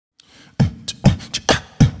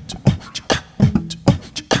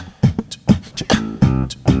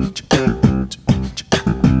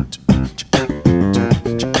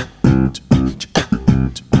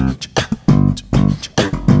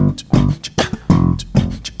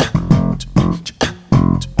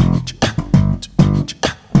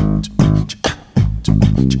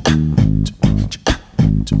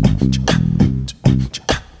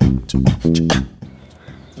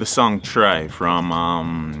song Try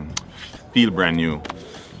from Feel Brand New,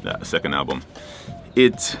 that second album.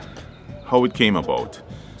 How it came about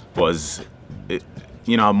was,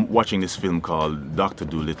 I'm watching this film called Dr.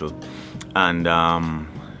 Dolittle, and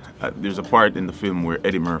there's a part in the film where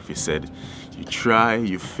Eddie Murphy said, you try,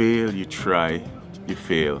 you fail, you try, you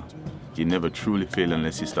fail. You never truly fail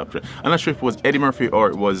unless you stop trying. I'm not sure if it was Eddie Murphy or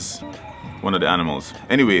it was one of the animals.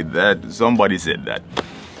 Anyway, that somebody said that,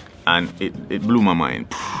 and it blew my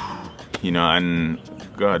mind. And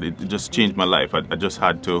God, it just changed my life. I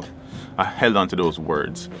held on to those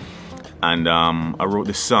words, and I wrote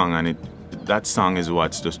this song, and that song is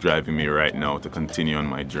what's just driving me right now to continue on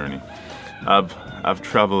my journey. I've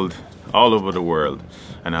traveled all over the world,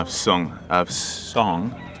 and I've sung that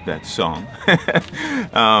song.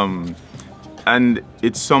 And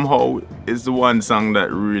it somehow is the one song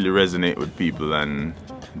that really resonates with people, and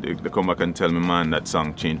they come back and tell me, man, that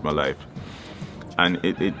song changed my life. And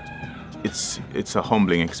it's a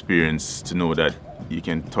humbling experience to know that you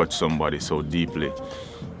can touch somebody so deeply,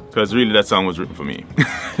 because really that song was written for me.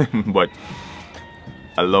 But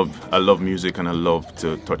I love music, and I love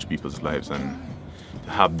to touch people's lives, and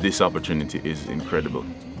to have this opportunity is incredible.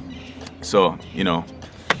 So,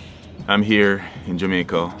 I'm here in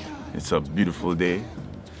Jamaica. It's a beautiful day,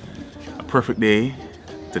 a perfect day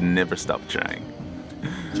to never stop trying.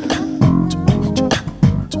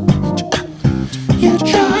 You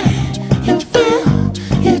try, you fail,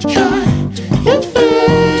 you try, you fail.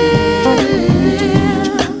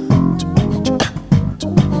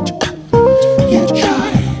 You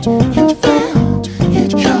try, you fail, you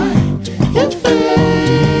try, you fail.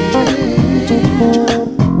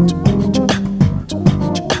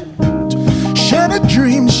 Shattered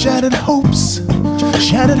dreams, shattered hopes,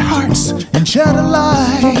 shattered hearts, and shattered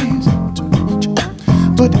lives.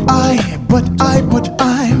 But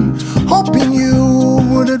I'm hoping you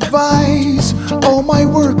would advise all my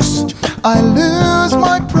works. I lose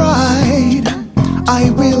my pride.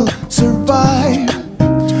 I will survive.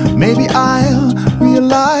 Maybe I'll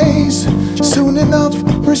realize soon enough,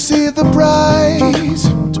 receive the prize.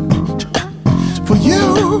 For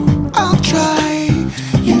you, I'll try.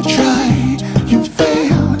 You try, you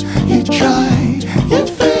fail. You try, you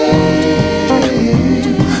fail.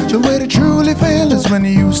 The way to truly fail is when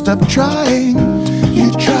you stop trying.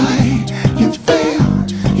 You try, you fail.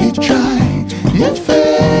 You try, you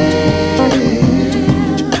fail.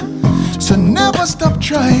 So never stop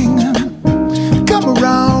trying. Come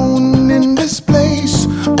around in this place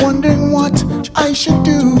wondering what I should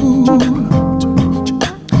do.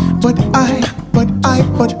 But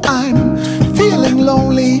I'm feeling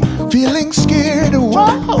lonely, feeling scared.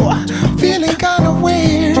 Whoa, feeling kind of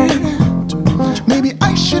weird. Maybe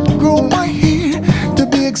I should grow my hair to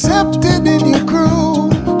be accepted in your crew.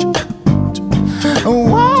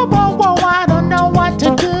 Whoa, whoa, whoa, I don't know what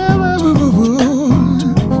to do.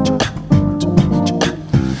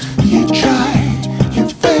 You try, you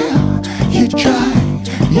fail, you try,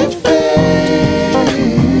 you fail.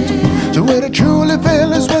 The way to truly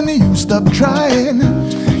fail is when you stop trying.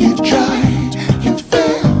 You try, you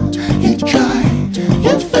fail, you try,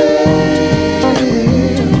 you fail.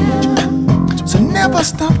 So never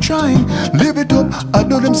stop trying, live it up. I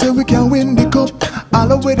know them say we can't win the cup. All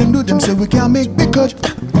the way them do them say we can't make the cut.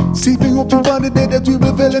 Sleeping up for the day that we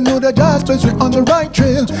will fail, and know that God's place we're on the right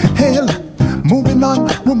trail. Hell, moving on,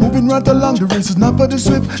 we're moving right along. The race is not for the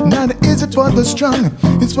swift, neither is it for the strong.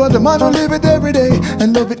 It's for the man who live it every day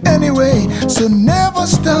and love it anyway. So never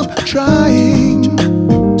stop trying.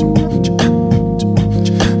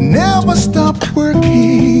 Never stop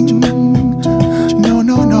working. No,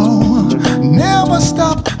 no, no. Never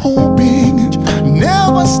stop hoping.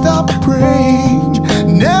 Never stop praying.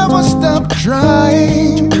 Never stop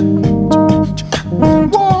trying.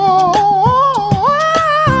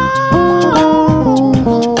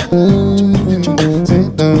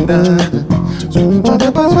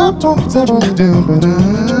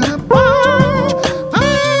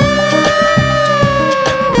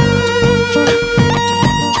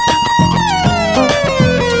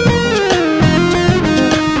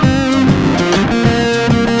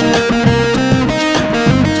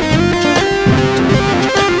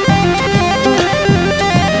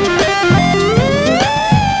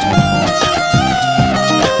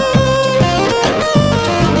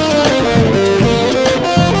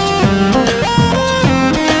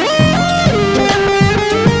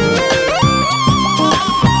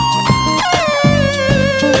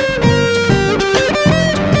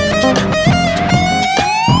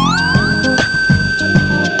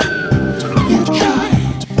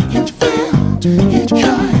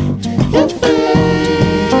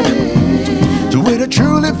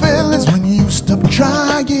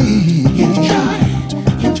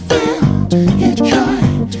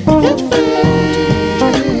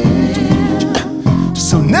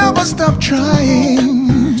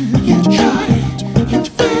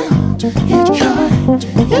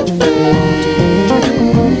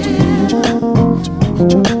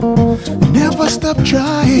 stop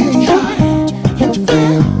trying.